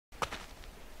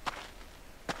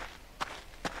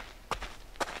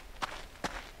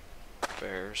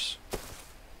bears.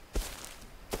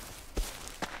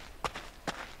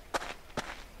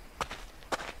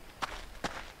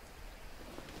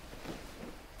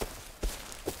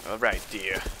 Alright,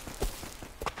 dear.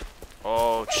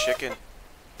 Oh, chicken.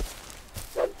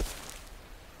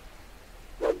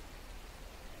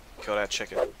 Kill that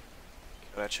chicken. Kill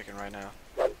that chicken right now.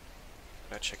 Kill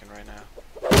that chicken right now.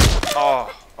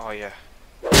 Oh yeah.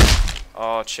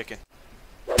 Oh, chicken.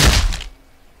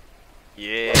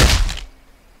 Yeah.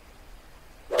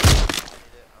 I'm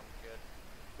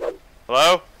good.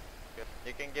 Hello? Good.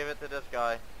 You can give it to this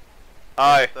guy.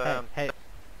 Hi. Hey,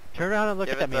 turn around and look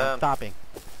Give at it me. to I'm him. stopping.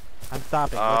 I'm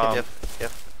stopping. Look at me.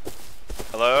 If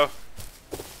Hello?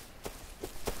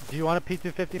 Do you want a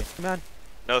P250, man?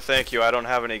 No, thank you. I don't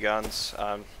have any guns.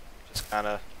 Just kind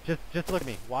of. Just look at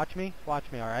me. Watch me. Watch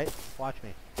me. All right. Watch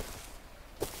me.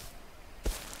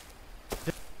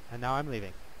 And now I'm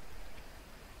leaving.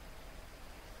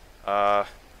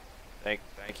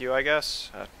 Thank you, I guess.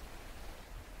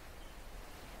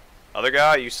 Other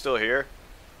guy, you still here?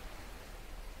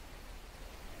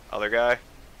 Other guy?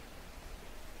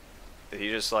 Did he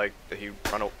just like, did he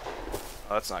run away?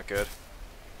 Oh, that's not good.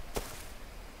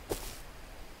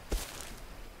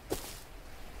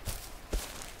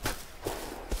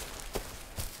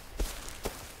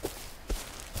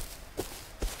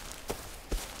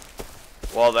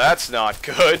 Well, that's not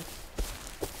good.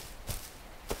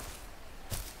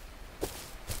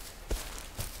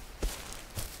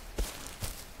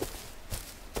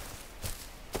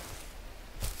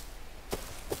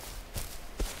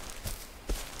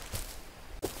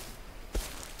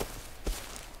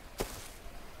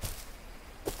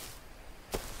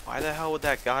 Why the hell would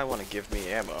that guy want to give me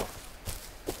ammo?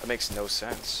 That makes no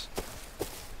sense.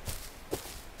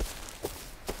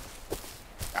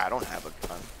 I don't have a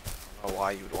gun. I don't know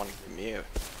why you would want to give me a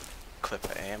clip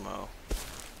of ammo.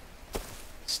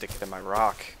 Stick it in my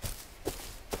rock.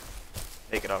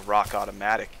 Make it a rock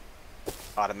automatic.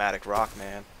 Automatic rock,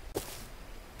 man.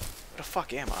 Where the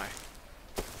fuck am I?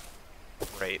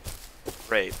 Great.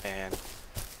 Great, man.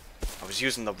 I was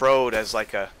using the road as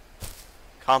like a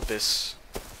compass.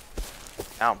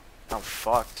 Now I'm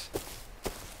fucked.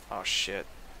 Oh shit.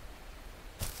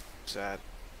 Who's that?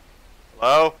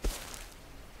 Hello?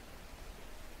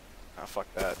 Oh, fuck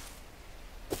that.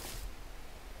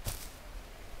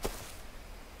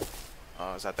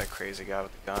 Oh, is that crazy guy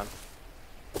with the gun?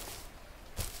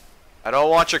 I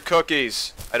don't want your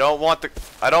cookies. I don't want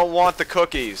the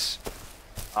cookies.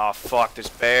 Oh fuck, there's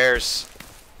bears.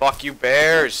 Fuck you,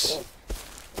 bears.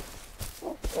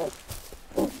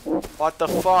 What the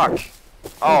fuck?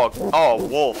 Oh,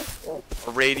 wolf.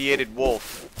 A radiated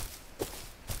wolf.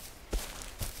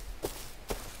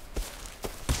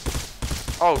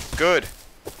 Oh, good.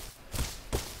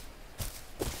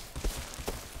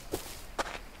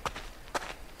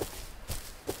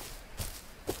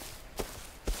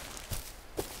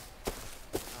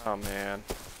 Oh, man.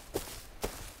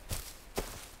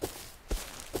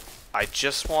 I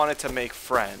just wanted to make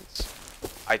friends.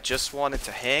 I just wanted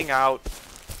to hang out,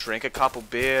 drink a couple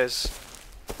beers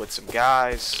with some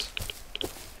guys.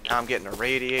 Now I'm getting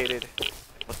irradiated.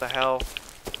 What the hell?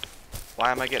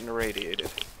 Why am I getting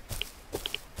irradiated?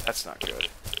 That's not good.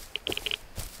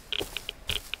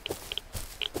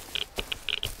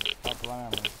 Stop running,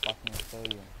 I'm gonna fucking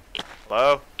kill you.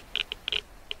 Hello?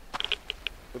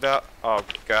 Without. Oh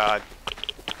god.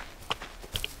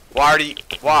 Why are you?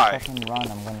 Why? Fucking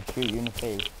run, I'm gonna shoot you in the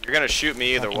face. You're gonna shoot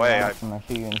me either Fucking way. run, I'm gonna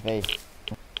shoot you in the face.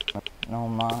 No,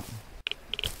 I'm not.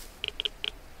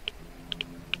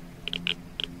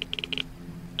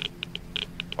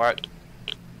 Why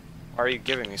are you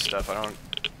giving me stuff? I don't.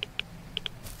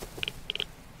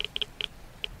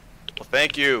 Well,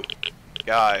 thank you,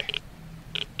 guy.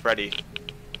 Freddy.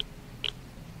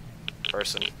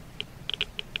 Person.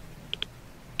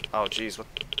 Oh, jeez, what?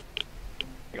 I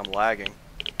think I'm lagging.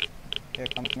 Here,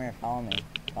 come here, follow me.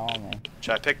 Follow me.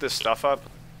 Should I pick this stuff up?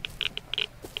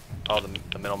 Oh,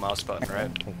 the middle mouse button,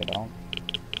 right? Pick it up.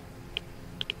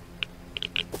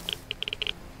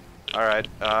 Alright,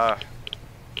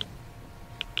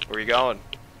 where are you going?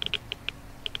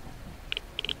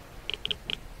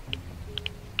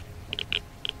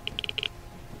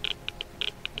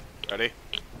 Ready?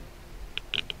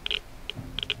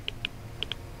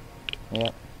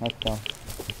 Yep, let's go.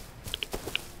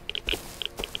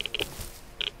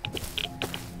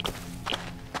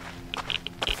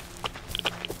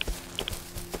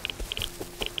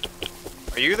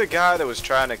 Are you the guy that was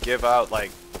trying to give out,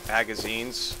 like,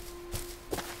 magazines?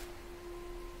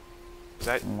 Is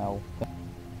that... No.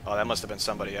 Oh, that must have been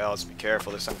somebody else. Be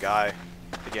careful, there's some guy.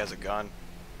 I think he has a gun.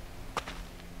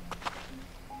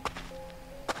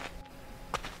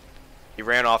 He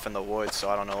ran off in the woods,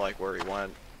 so I don't know like where he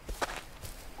went.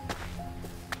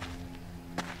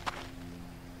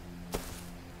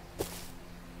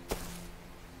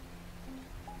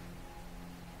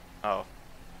 Oh,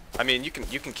 I mean you can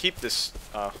keep this.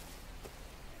 Oh,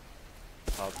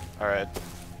 all right.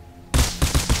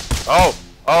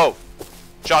 Oh,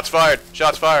 shots fired!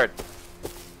 Shots fired!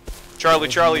 Charlie,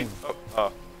 Charlie.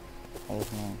 Oh. That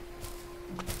was me.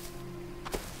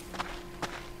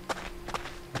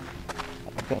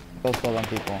 Go kill them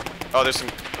people. Oh, there's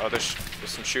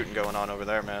some shooting going on over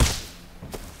there, man.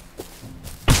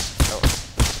 Oh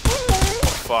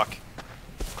fuck.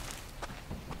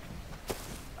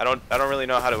 I don't really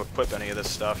know how to equip any of this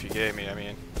stuff you gave me. I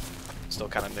mean, it's still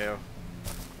kind of new.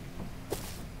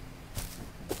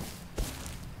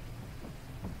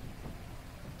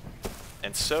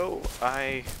 And so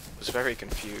I was very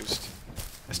confused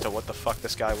as to what the fuck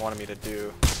this guy wanted me to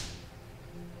do.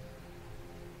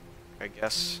 I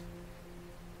guess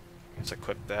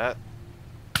equip that.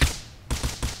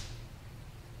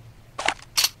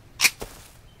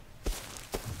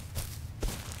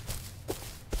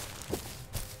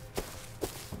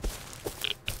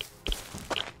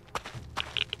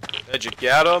 Did you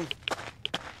get him?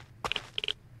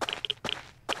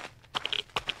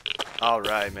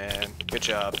 Alright, man. Good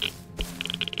job.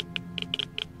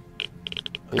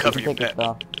 Cover your Take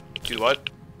pet. Do what?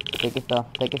 Take your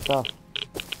stuff. Take your stuff.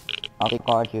 I'll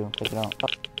guard you. Pick it up.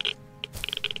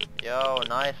 Yo,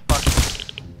 nice fuck.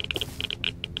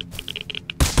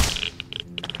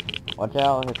 Watch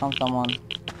out. Here comes someone.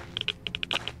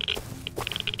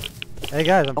 Hey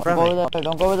guys, I'm Don't friendly. go over there.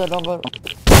 Don't go over there. Don't go.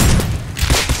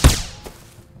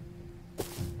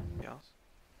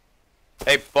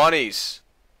 Hey, bunnies!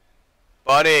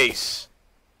 Bunnies!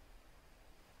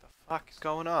 What the fuck is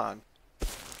going on?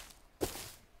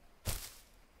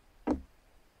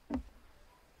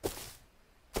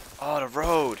 Oh, the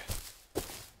road!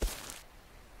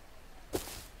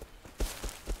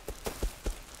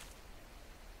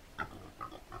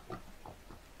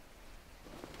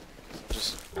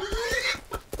 Just...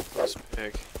 this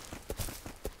pig.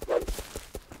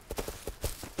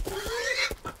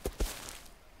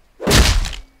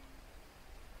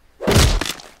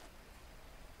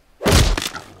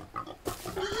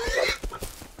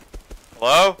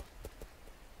 Hello?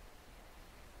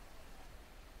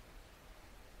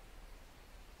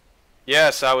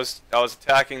 Yes, I was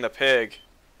attacking the pig.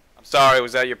 I'm sorry,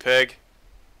 was that your pig?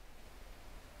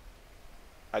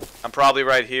 I'm probably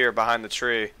right here behind the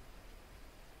tree.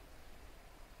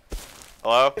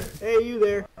 Hello? Hey, you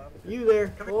there. You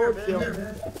there. Hold still.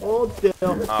 Hold still.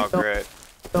 Oh, great.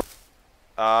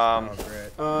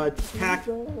 Tax.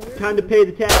 Time to pay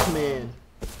the tax man.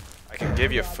 I can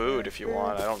give you food if you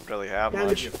want. I don't really have Time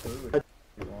much. to,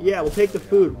 yeah, we'll take the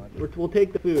food. We'll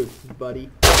take the food, buddy.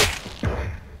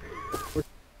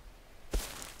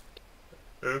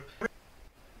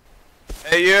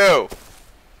 Hey, you!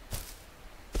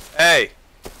 Hey!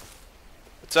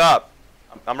 What's up?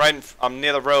 I'm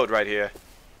near the road right here.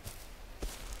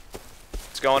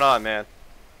 What's going on, man?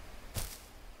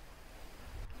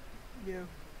 Yeah.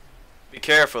 Be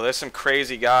careful, there's some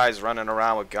crazy guys running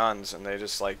around with guns and they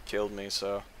just like killed me,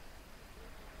 so.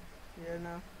 Yeah,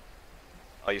 no.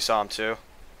 Oh, you saw him too?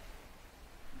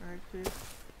 Alright, see.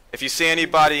 If you see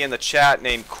anybody in the chat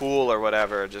named Cool or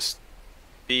whatever, just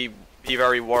be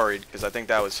very worried, because I think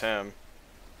that was him.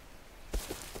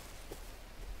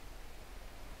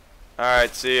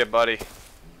 Alright, see ya, buddy.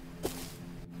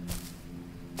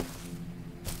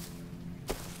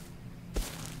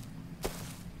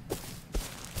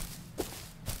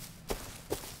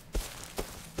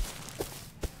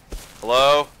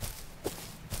 Hello?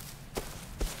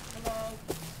 Hello.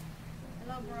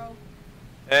 Hello, bro.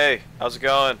 Hey, how's it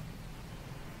going?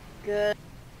 Good.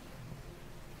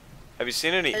 Have you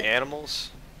seen any animals?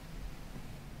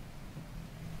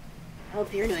 Oh,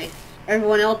 you're nice.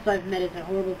 Everyone else I've met is a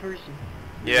horrible person.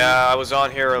 Yeah, I was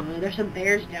on here. There's some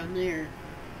bears down there.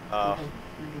 I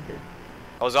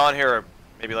was on here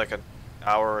maybe like an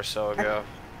hour or so ago.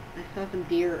 I saw some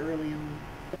deer early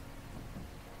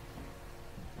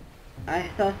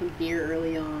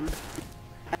on.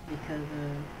 Because,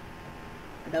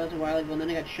 that was a while ago, and then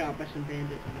I got shot by some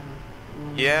bandits.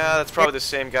 Yeah, that's probably the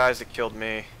same guys that killed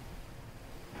me.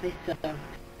 They suck.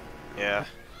 Yeah.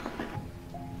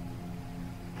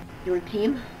 You want a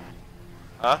team?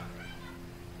 Huh?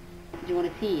 Do you want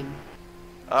a team?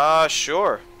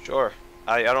 Sure.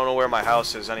 I don't know where my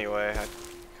house is anyway. I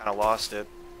kind of lost it.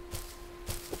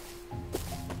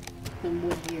 Some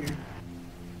wood here.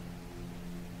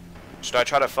 Should I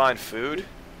try to find food?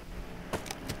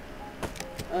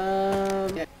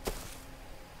 Yeah.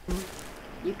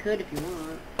 could if you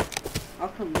want. I'll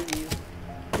come with you.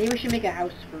 Maybe we should make a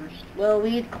house first. Well,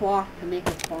 we need cloth to make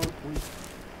a spawn point.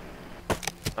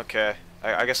 Okay.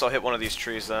 I guess I'll hit one of these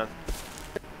trees then.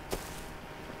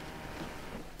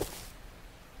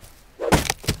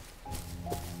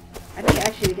 I think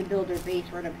actually we can build our base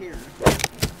right up here. I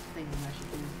think I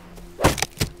should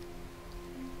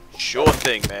do. Sure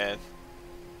thing, man.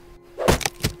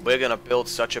 We're gonna build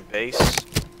such a base.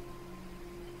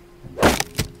 No,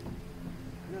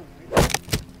 right?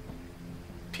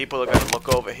 People are gonna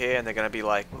look over here and they're gonna be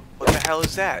like, what the hell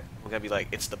is that? We're gonna be like,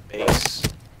 it's the base.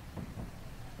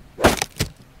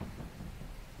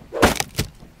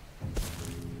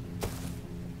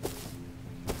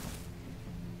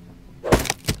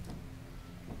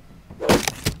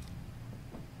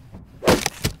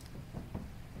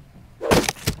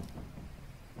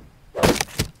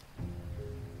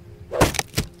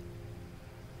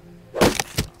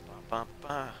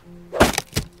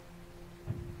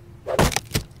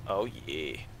 Oh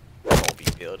yeah, won't be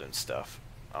building stuff.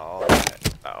 All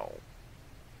that. Oh.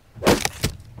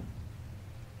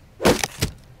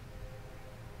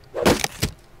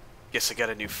 Guess I got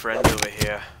a new friend over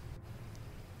here.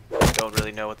 Don't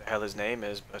really know what the hell his name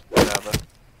is, but whatever.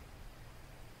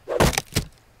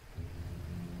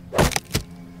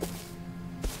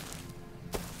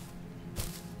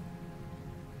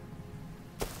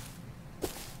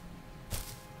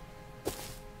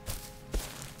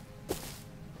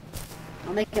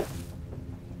 I'll make a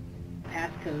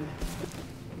passcode.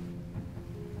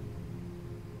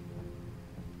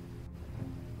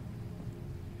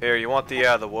 Here, you want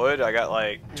the wood? I got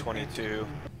like 22.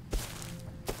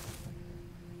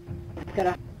 It's got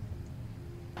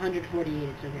 148,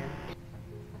 it's okay.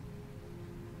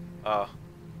 Oh,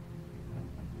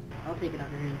 I'll take it off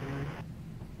your hands anyway.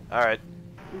 alright.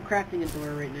 I'm crafting a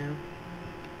door right now.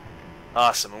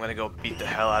 Awesome, I'm gonna go beat the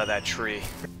hell out of that tree.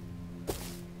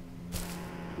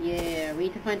 Yeah, we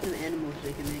need to find some animals so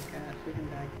we can make sleeping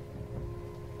bags.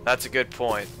 That's a good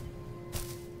point.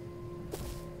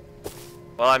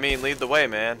 Well, I mean, lead the way,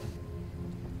 man.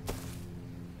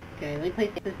 Okay, let me place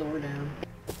this door down.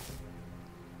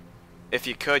 If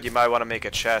you could, you might want to make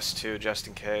a chest too, just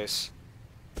in case.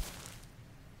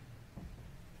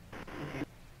 Okay.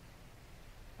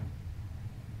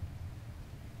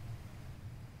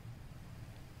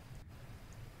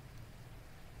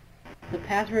 The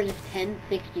password is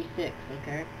 1066,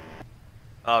 okay?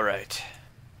 Alright.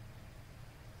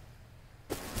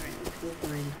 Alright, let's go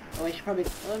find... Oh, I should probably...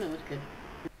 Oh, no, it's good.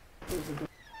 Close the door.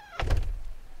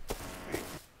 Alright.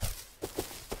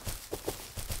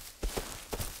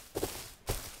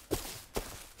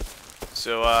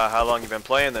 So, how long you been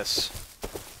playing this?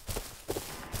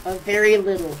 Very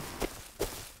little.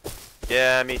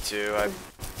 Yeah, me too. I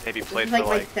maybe This played is for like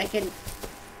like... my second...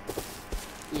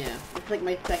 Yeah, it's like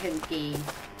my second game.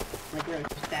 Like where I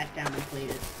just sat down and played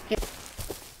it.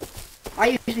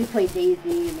 I usually play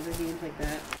Daisy and other games like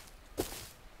that.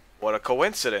 What a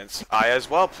coincidence. I as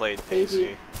well played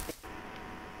Daisy.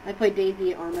 I played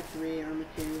Daisy, Arma 3, Arma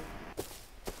 2.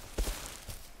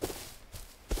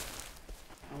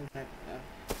 All that stuff.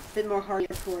 A bit more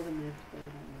hardcore than this,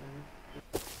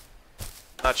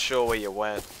 but Not sure where you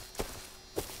went.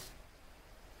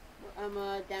 I'm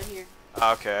down here.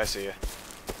 Ah, okay, I see you.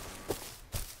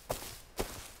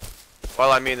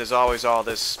 Well, I mean, there's always all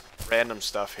this random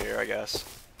stuff here, I guess.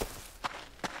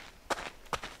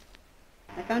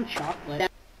 I found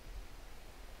chocolate.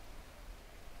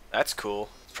 That's cool.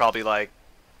 It's probably like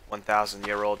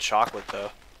 1,000-year-old chocolate,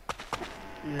 though.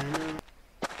 Yeah, I know.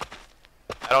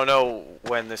 I don't know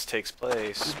when this takes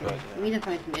place, Okay. but... We need to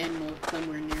find some animals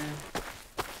somewhere near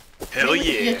us. Hell I think we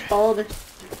should yeah! just follow this.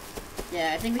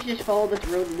 Yeah, I think we should just follow this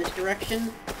road in this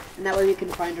direction, and that way we can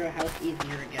find our house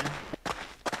easier again.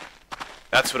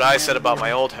 That's what I said about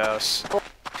my old house.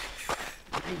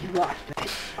 You lost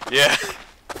it. Yeah.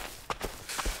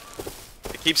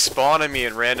 They keep spawning me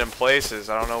in random places.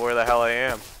 I don't know where the hell I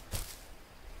am.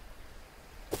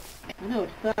 I know, it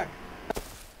sucks.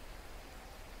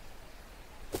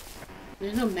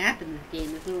 There's no map in this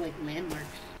game, there's no, like, landmarks.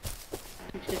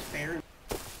 It's just barren.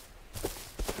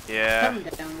 Yeah.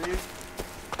 Something down there.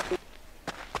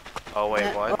 Oh,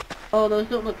 wait, what? Oh, those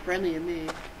don't look friendly to me.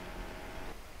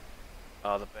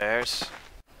 Oh, the bears?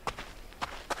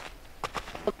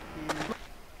 Yeah.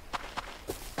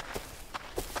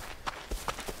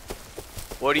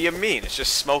 What do you mean? It's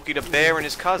just Smokey the Bear and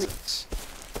his cousins.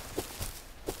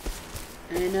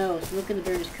 I know, Smoke and the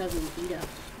Bear's cousins eat us.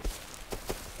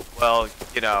 Well,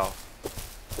 you know,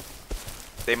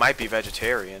 they might be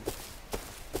vegetarian.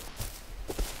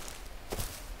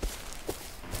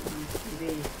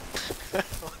 Maybe.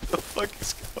 What the fuck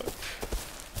is going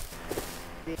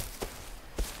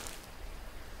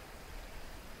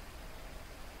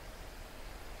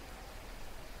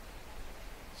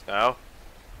Snow?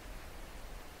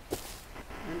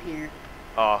 I'm here.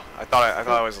 Oh, I thought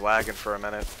I was lagging for a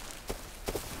minute.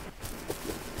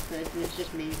 So it's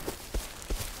just me.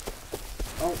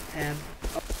 Oh, tab.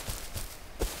 Oh.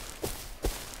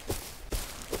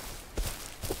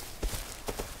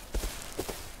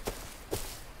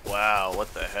 Wow,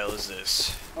 what the hell is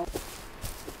this? Oh.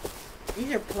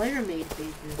 These are player-made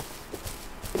bases.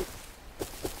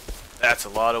 That's a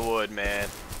lot of wood, man.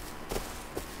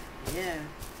 Yeah.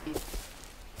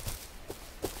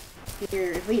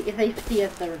 Here, if they see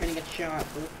us, though, we're gonna get shot.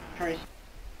 We'll try to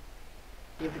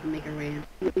see if we can make our way in.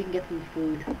 We can get some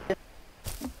food.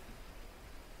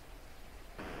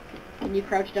 Can you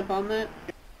crouch jump on that?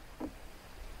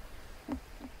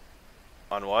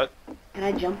 On what? Can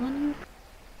I jump on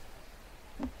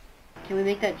you? Can we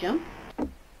make that jump?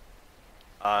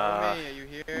 Follow me, are you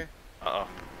here? Uh-oh.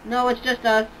 No, it's just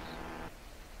us.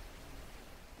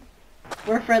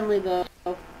 We're friendly, though.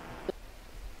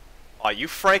 Are you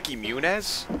Frankie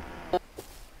Muniz?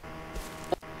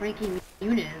 Frankie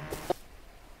Muniz.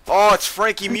 Oh, it's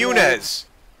Frankie Muniz!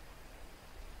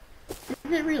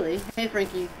 Isn't it really? Hey,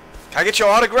 Frankie. Can I get your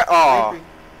autograph? Hi, Oh, Frank.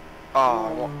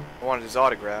 oh, I wanted his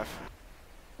autograph.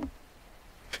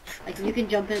 Like, you can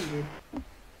jump in, dude.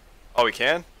 Oh, we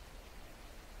can?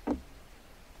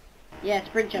 Yeah,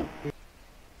 sprint jump. Yeah,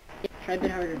 try a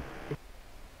bit harder.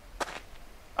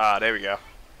 Ah, there we go.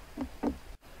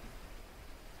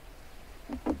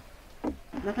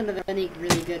 Nothing of any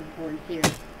really good importance here.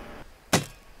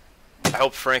 I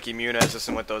hope Frankie Muniz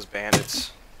isn't with those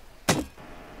bandits. Yeah,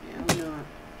 I'm not.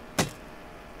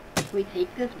 Can we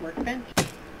take this workbench? I'm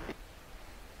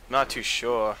not too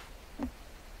sure.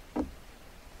 The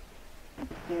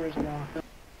door is locked.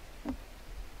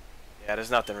 Yeah,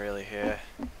 there's nothing really here.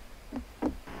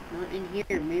 Not in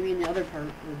here, maybe in the other part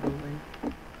of the building.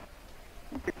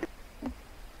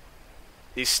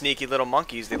 These sneaky little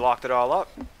monkeys, they locked it all up.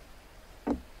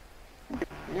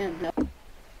 Yeah, no.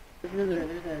 There's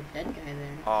a dead guy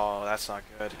there. Oh, that's not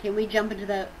good. Can we jump into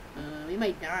that? We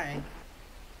might die.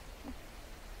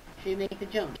 Should we make the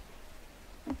jump?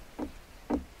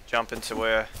 Jump into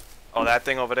where? Oh, that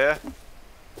thing over there?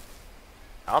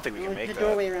 I don't think we Oh, can there's make a that.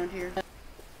 doorway around here.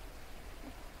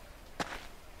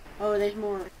 Oh, there's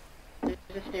more. There's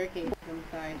a staircase on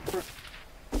the side.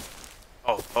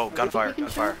 Oh, gunfire, we can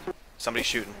gunfire. shoot? Somebody's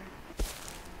shooting.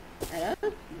 At us? No,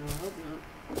 I hope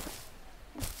not.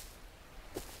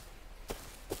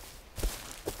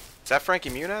 Is that Frankie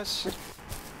Muniz?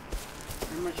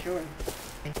 I'm not sure.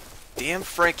 Damn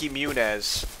Frankie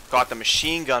Muniz got the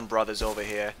Machine Gun Brothers over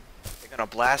here. They're gonna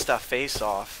blast our face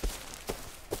off.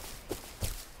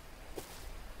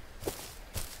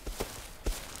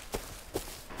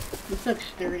 This looks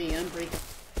sturdy, unbreakable.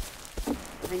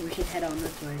 I think we should head on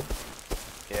this way.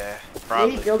 Yeah,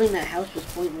 probably. Maybe building that house was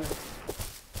pointless.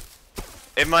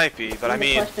 It might be, but I In the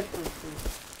mean, quest of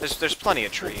food. there's plenty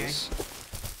of trees.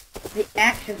 The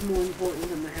axe is more important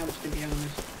than the house, to be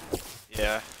honest.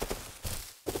 Yeah.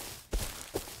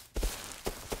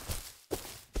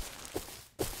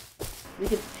 We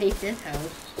could take this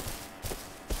house.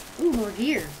 Ooh, more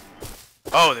gear.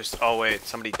 Oh, oh wait,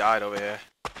 somebody died over here.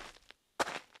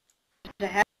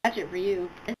 There's a hatchet for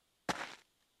you.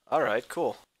 Alright,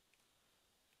 cool.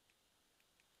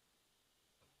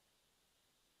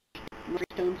 More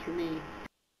stones for me.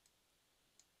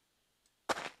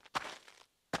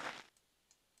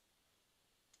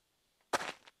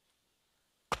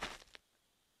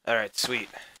 Alright, sweet.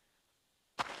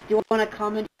 Do you want to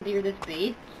commandeer this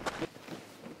base?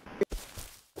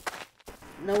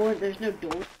 No one, there's no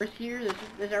doors here.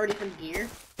 There's already some gear.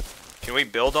 Can we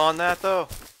build on that though?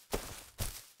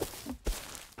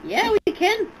 Yeah, we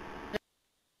can.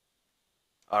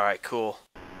 Alright, cool.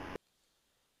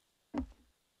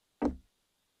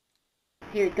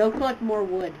 Here, go collect more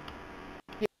wood.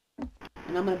 Here,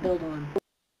 and I'm gonna build on.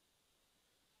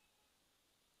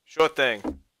 Sure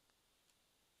thing.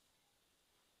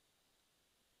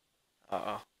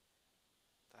 Uh-oh. What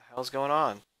the hell's going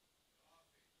on?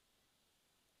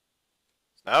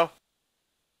 Snow?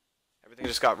 Everything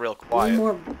just got real We need quiet.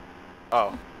 more.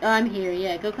 Oh. I'm here.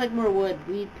 Yeah, go collect more wood.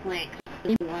 We need planks.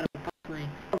 We need a lot of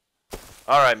planks.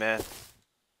 Alright, man.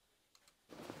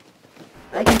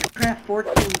 I can craft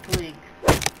 14 planks.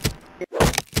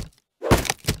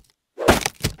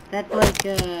 That's like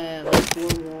 4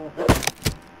 walls.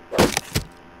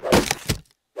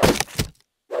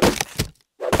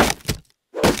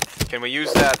 Can we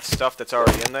use that stuff that's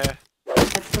already in there?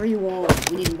 That's 3 walls.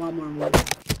 We need a lot more wood.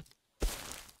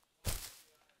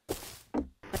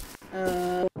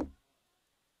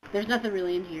 There's nothing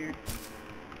really in here.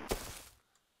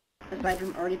 Aside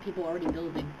from people already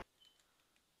building.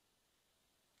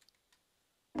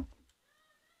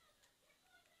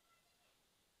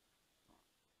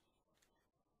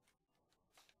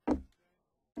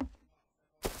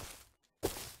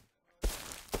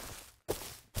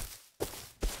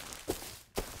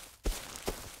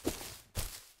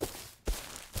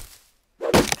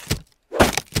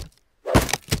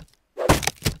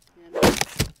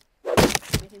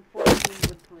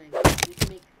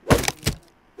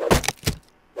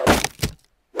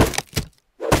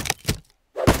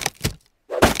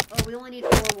 we only need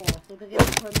 4 walls, so go get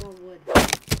us more wood.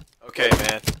 Okay,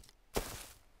 man.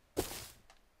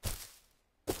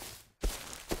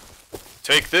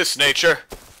 Take this, nature.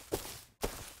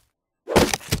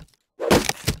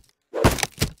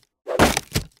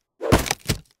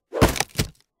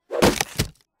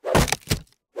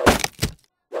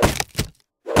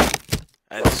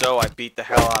 And so I beat the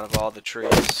hell out of all the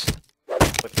trees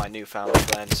with my newfound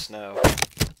friend, Snow.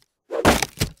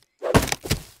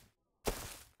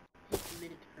 Just a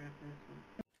minute to craft this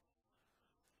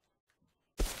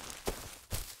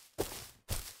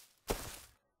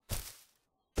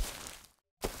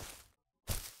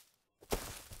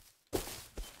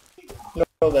one.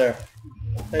 Go there.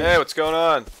 Hey, what's going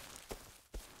on?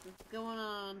 What's going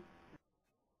on?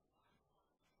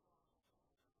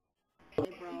 Hey,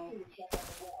 bro.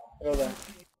 Go there.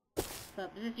 What's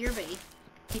up? This is your base.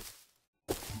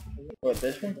 What,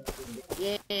 this one?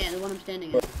 Yeah, the one I'm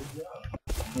standing in.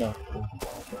 No.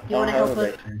 Do you want to help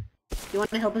us? Do you want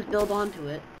to help us build onto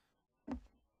it?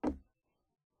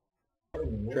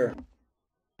 Sure.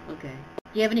 Okay.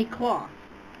 Do you have any cloth?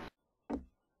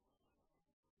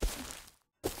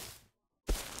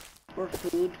 Or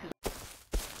food? 'Cause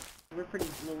we're pretty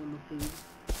low on the food.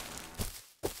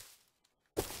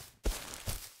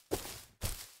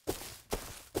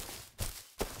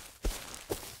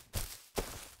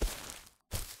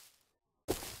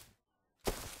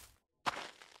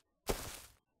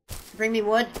 Bring me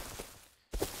wood.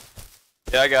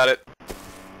 Yeah, I got it.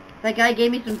 That guy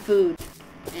gave me some food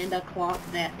and a cloth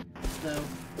net, so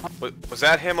Was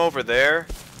that him over there?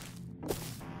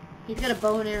 he's got a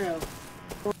bow and arrow.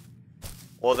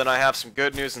 Well, then I have some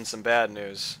good news and some bad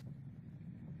news.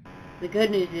 The good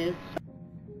news is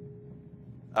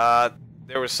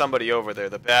There was somebody over there.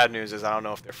 The bad news is I don't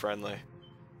know if they're friendly.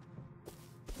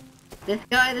 this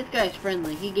guy's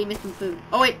friendly. He gave me some food.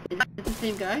 Oh wait, is that the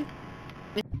same guy?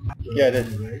 Yeah, it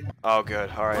is. Oh, good.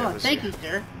 Alright. Oh, thank you,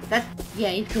 sir. Yeah,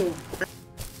 he's cool.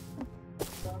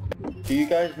 Do you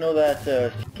guys know that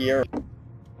Sierra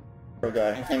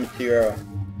guy? His name is Sierra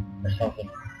or something.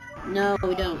 No,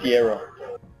 we don't. Sierra.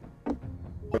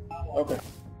 Okay.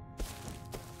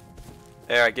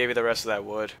 There, I gave you the rest of that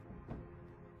wood.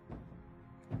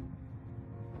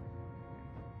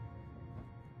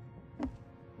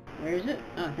 Where is it?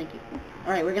 Oh, thank you.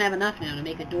 Alright, we're gonna have enough now to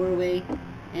make a doorway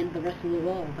and the rest of the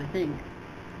walls, I think.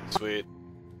 Sweet.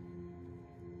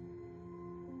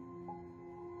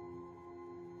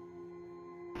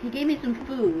 He gave me some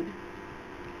food.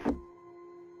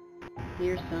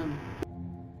 Here's some.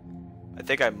 I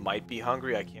think I might be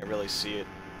hungry. I can't really see it.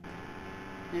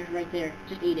 There's right there.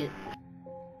 Just eat it.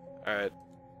 Alright.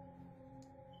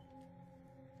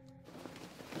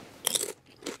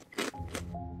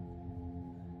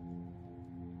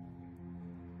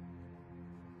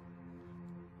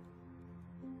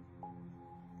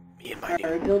 Me and my Alright,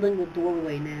 we're building the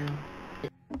doorway now.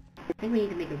 I think we need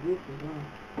to make a roof as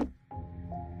well.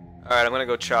 Alright, I'm gonna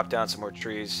go chop down some more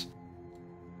trees.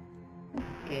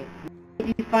 Okay. If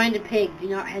you find a pig, do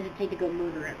not hesitate to go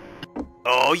murder it.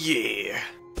 Oh yeah!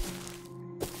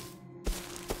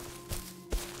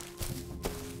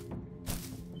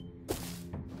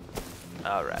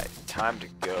 Alright, time to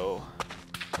go.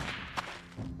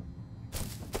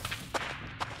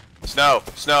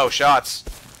 Snow, shots!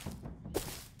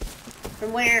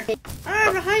 From where?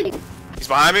 Ah, we're hiding! He's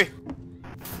behind me?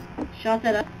 Shots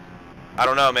at us. I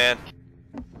don't know, man.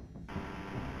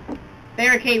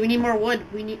 Barricade, we need more wood.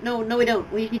 We need... No, we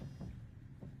don't. We need...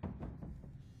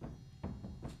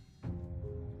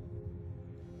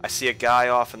 I see a guy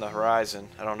off in the horizon.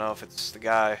 I don't know if it's the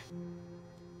guy.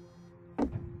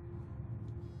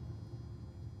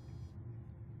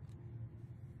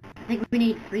 I think we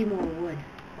need 3 more wood.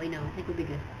 Wait, no, I think we'll be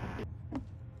good.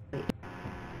 Wait.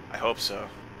 I hope so.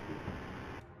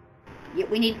 Yeah,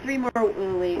 we need 3 more...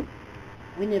 Oh, wait.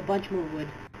 We need a bunch more wood.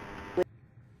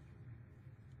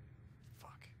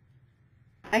 Fuck.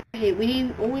 Actually,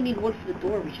 we only need wood for the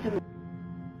door. We should have...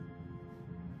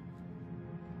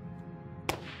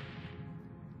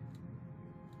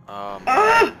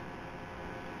 Ah!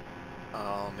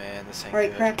 Oh man, this ain't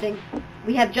Alright, good. crafting.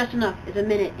 We have just enough. It's a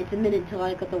minute. It's a minute until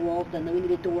I got the walls done. Then we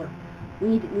need a door.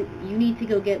 You need to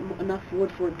go get enough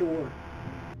wood for a door.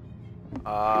 And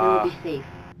then we'll be safe.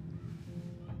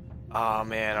 Oh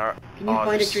man, Can you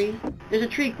find a tree? There's a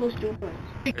tree close to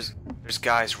us. There's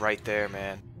guys right there,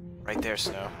 man. Right there,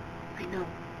 Snow. I know.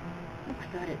 I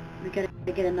got it. We gotta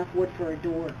get enough wood for a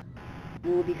door.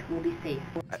 And we'll be safe.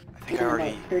 I think I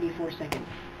already... In about 34 seconds.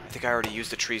 I think I already used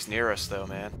the trees near us, though,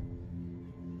 man.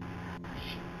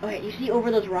 Okay, you see over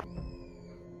those rocks?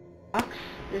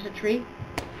 There's a tree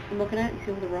I'm looking at. You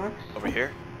see over the rocks? Over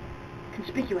here?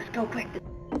 Conspicuous, go quick.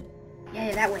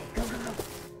 Yeah, that way. Go, go, go.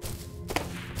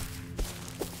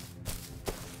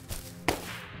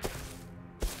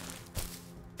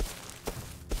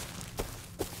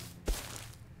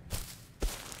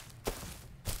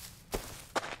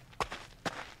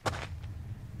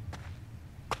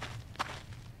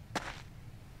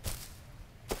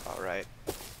 Alright.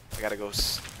 I gotta go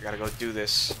do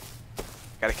this.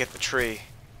 Gotta get the tree.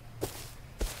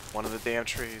 One of the damn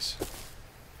trees.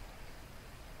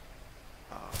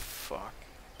 Oh, fuck.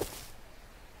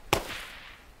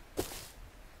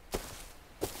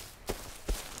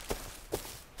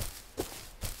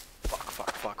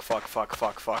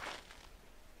 Fuck.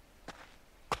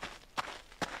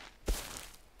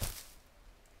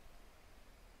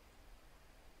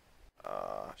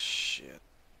 Shit.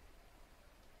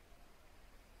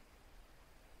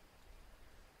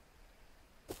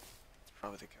 It's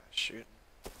probably the guy shooting.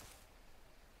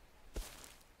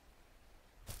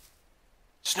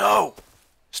 Snow!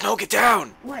 Snow, get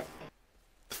down! What?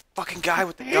 The fucking guy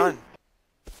with the gun.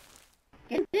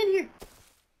 Get in here.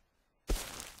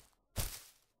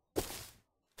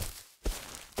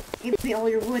 Give me all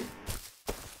your wood.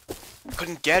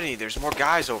 Couldn't get any. There's more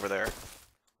guys over there.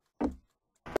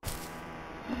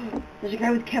 There's a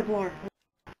guy with Kevlar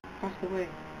across the way.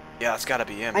 Yeah, it's gotta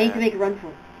be him, I need man. to make a run for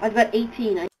it. I was about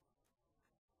 18.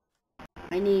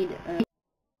 I need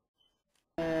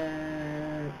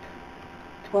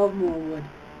 12 more wood.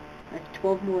 That's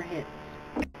 12 more hits.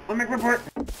 I'll make a report.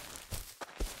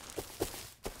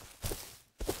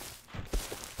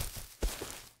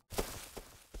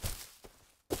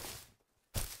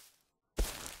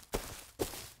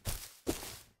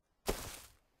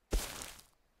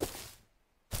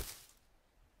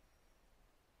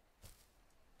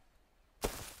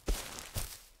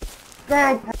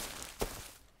 Go!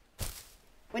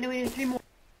 Wait, no, we need 3 more.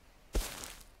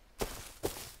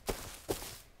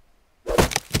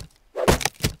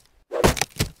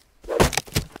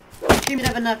 Seem to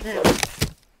have enough now.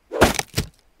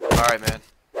 Alright, man.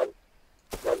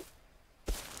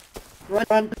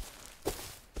 Run.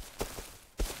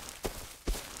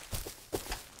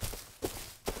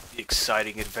 The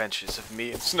exciting adventures of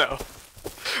me and Snow.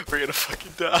 We're gonna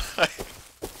fucking die.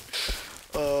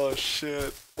 Oh,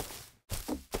 shit.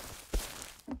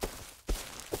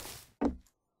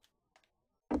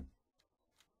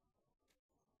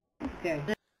 Okay.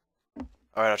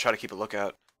 Alright, I'll try to keep a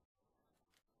lookout.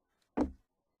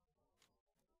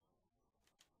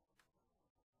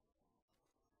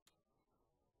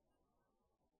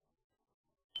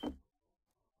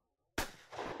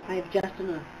 I have just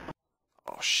enough.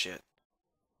 Oh, shit.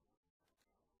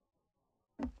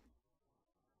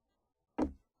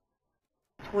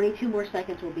 $22 more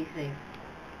seconds will be safe.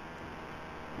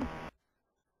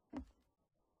 That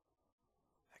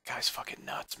guy's fucking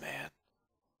nuts, man.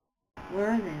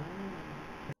 Where are they?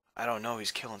 I don't know,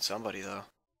 he's killing somebody, though.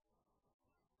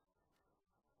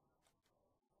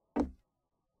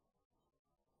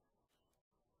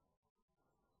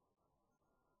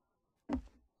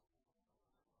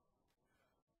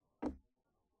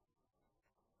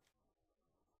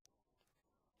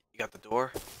 You got the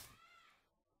door?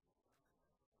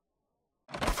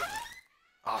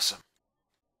 Awesome.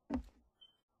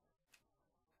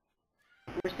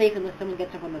 We're safe unless someone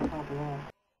gets up on the top wall.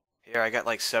 Here, I got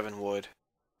like 7 wood.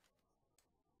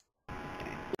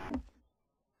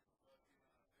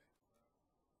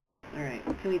 Alright,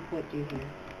 what can we put you here?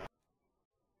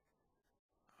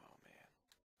 Oh,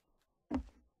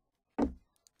 man.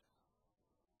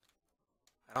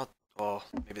 I don't... Well,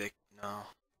 maybe they... No.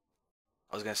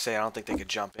 I was gonna say, I don't think they could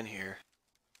jump in here.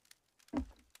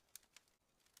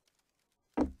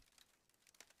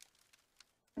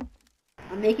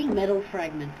 I'm making metal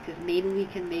fragments, because maybe we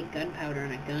can make gunpowder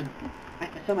and a gun. I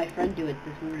saw my friend do it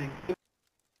this morning. I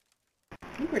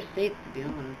think we're safe, to be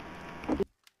honest.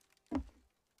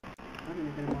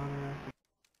 Nothing's gonna bother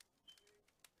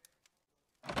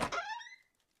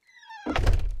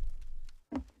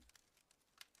us.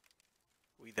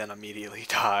 We then immediately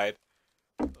died.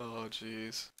 Oh,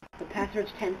 jeez. The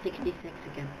password's 1066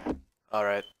 again.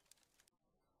 Alright.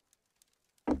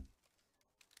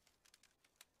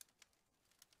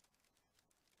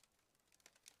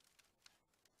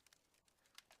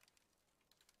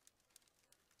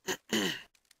 I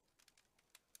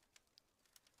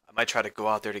might try to go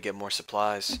out there to get more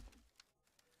supplies.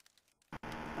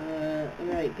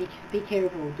 Alright, be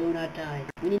careful, do not die.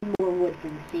 We need more wood for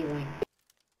the ceiling.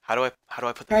 How do I put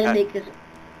the Try to make this...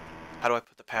 How do I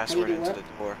put the password do into what? the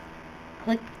door?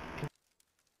 Click...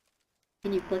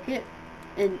 Can you click it?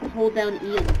 And hold down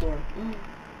E on the door.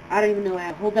 I don't even know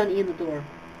how. Hold down E on the door.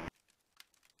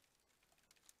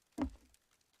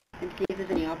 and see if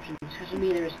there's any options. Because for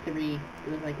me there was 3. It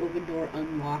was like open door,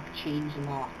 unlock, change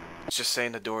lock. It's just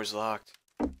saying the door's locked.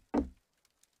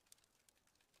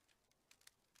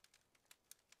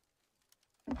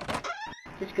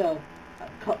 Just go.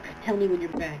 Tell me when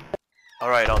you're back.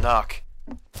 Alright, I'll knock.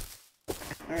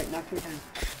 Alright, knock 3 times.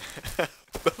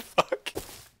 The fuck?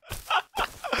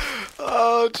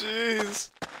 Oh, jeez.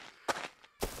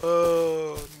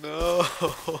 Oh, no.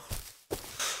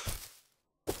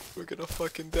 We're gonna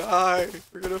fucking die.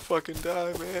 We're gonna fucking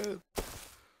die, man.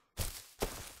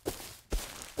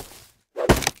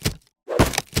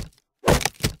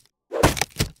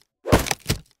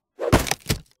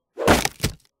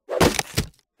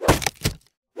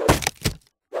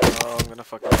 Oh, I'm gonna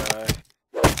fucking die.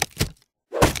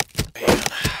 Man.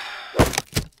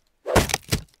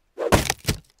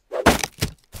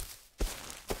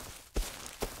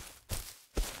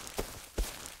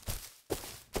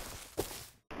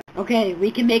 Okay, we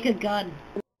can make a gun.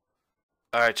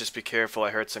 Alright, just be careful.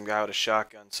 I heard some guy with a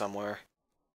shotgun somewhere.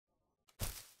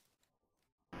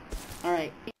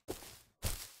 Alright.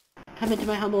 Come into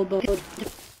my humble abode.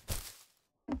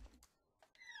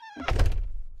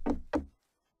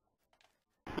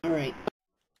 Alright.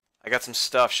 I got some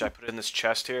stuff. Should I put it in this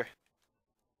chest here?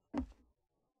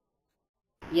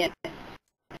 Yep.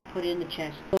 Put it in the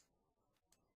chest. Alright,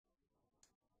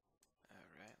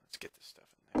 let's get this stuff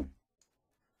in there.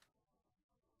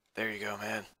 There you go,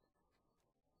 man.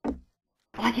 Oh,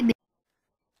 I can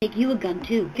make you a gun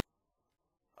too.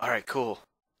 Alright, cool.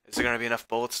 Is there gonna be enough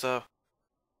bullets, though?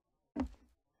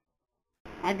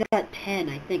 I've got 10,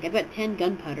 I think. I've got 10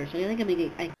 gunpowder, so I think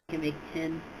I can make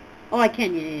 10. Oh, I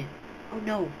can, yeah. Oh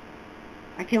no.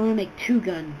 I can only make 2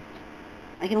 guns.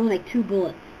 I can only make 2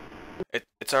 bullets.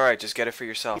 It's alright, just get it for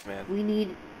yourself, man. We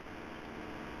need...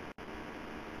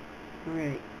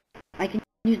 Alright. I can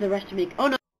use the rest to make... Oh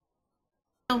no!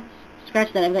 No!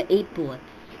 Scratch that, I've got 8 bullets.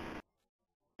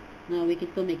 No, we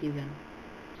can still make you a gun.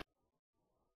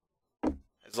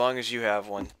 As long as you have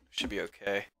one, should be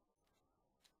okay.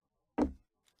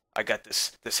 I got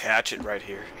this hatchet right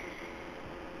here.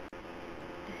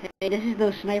 Hey, this is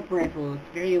the sniper rifle. It's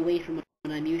very away from what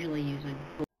I'm usually using.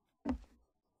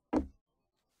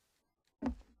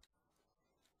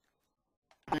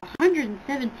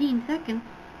 117 seconds.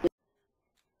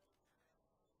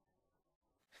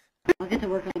 I'll get to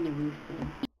work on the roof.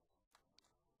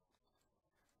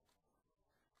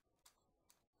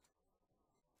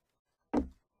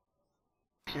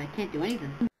 I can't do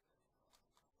anything.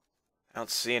 I don't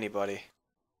see anybody.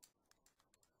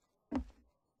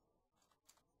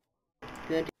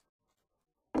 Good.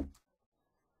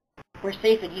 We're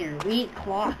safe in here. We need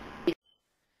cloth.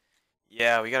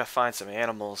 Yeah, we gotta find some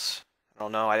animals. I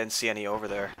don't know, I didn't see any over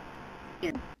there.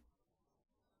 Here.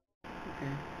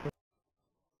 Okay.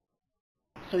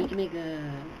 So we can make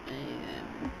a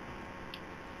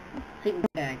sleeping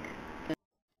bag.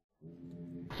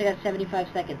 So I got 75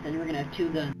 seconds, and we're gonna have 2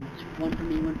 guns. One for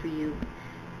me, one for you.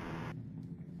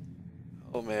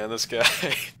 Oh man, this guy.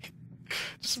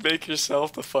 Just make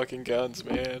yourself the fucking guns,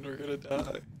 man. We're gonna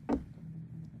die.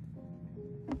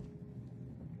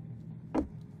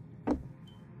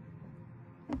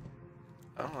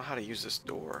 I don't know how to use this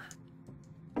door.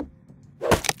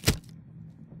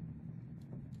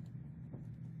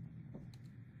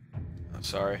 I'm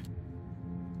sorry.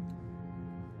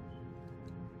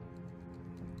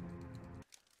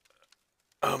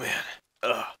 Oh man.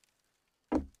 Ugh.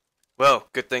 Well,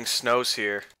 good thing Snow's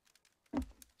here.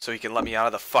 So he can let me out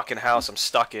of the fucking house I'm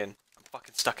stuck in. I'm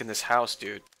fucking stuck in this house,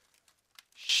 dude.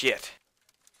 Shit.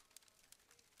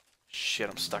 Shit,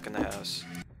 I'm stuck in the house.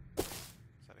 Is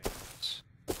that a house?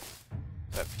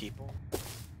 Is that people?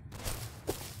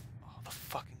 Oh, the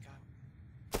fucking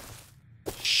guy.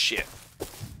 Shit.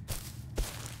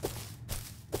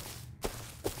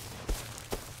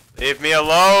 Leave me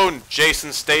alone,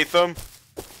 Jason Statham.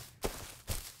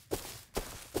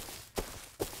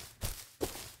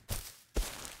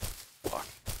 Fuck.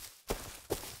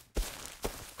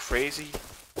 Crazy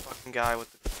fucking guy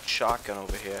with the shotgun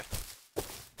over here.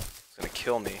 He's gonna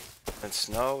kill me. And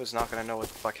Snow is not gonna know what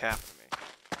the fuck happened to me.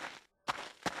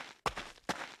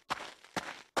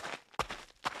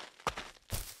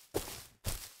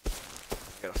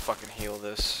 I gotta fucking heal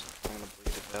this. I'm gonna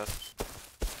bleed to death.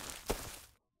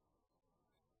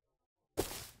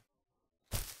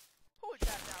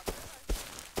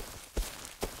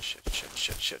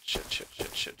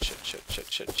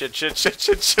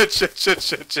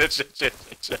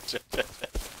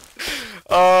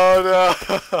 Oh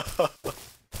no!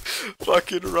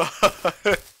 Fucking run!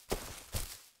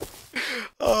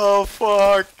 Oh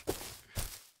fuck!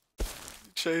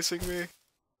 You chasing me?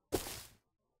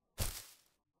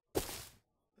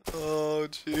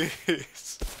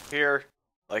 jeez. Here,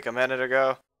 like a minute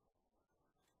ago.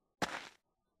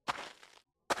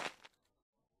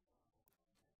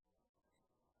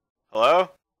 Hello?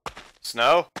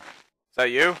 Snow? Is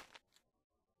that you?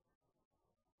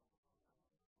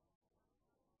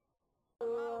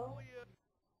 Hello?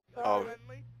 Oh.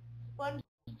 One's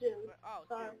June. Oh,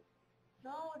 Sorry. shoot.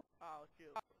 No, Oh,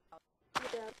 shoot.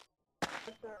 yeah.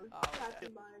 Sorry. Oh,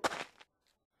 Passing by.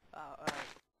 Oh, alright.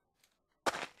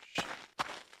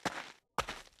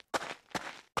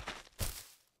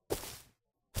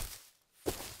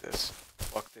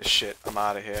 Fuck this shit. I'm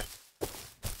out of here.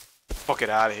 Fuck it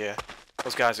out of here.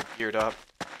 Those guys are geared up.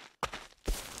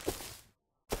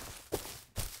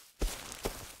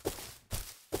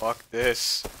 Fuck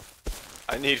this.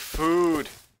 I need food.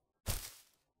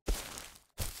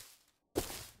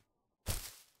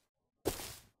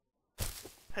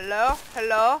 Hello?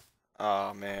 Hello?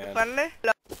 Oh man. Friendly?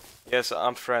 Hello? Yes,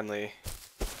 I'm friendly.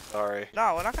 Sorry.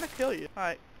 No, we're not gonna kill you.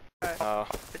 Alright. Alright. Oh.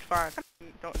 It's fine.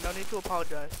 No need to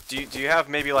apologize. Do you have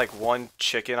maybe like one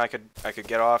chicken I could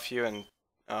get off you and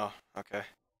oh, okay.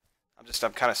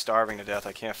 I'm kind of starving to death.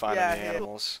 I can't find any Yeah.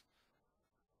 animals.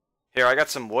 Here, I got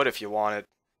some wood if you want it.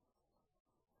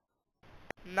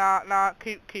 Nah,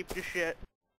 keep the shit.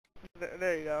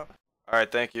 There you go. All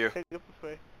right, thank you. Take it for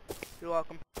free. You're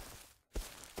welcome.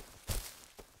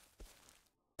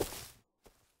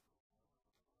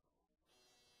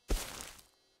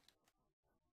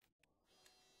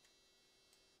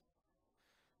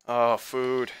 Oh,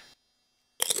 food.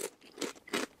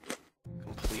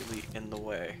 Completely in the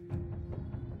way.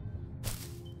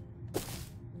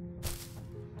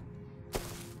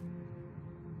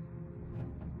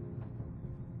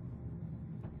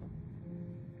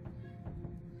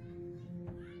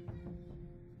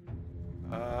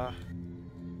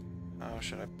 How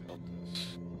should I build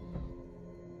this?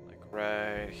 Like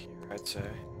right here, I'd say.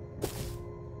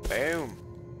 Boom!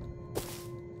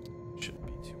 Shouldn't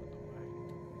be too in the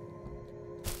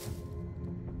way.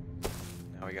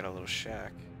 Now we got a little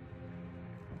shack.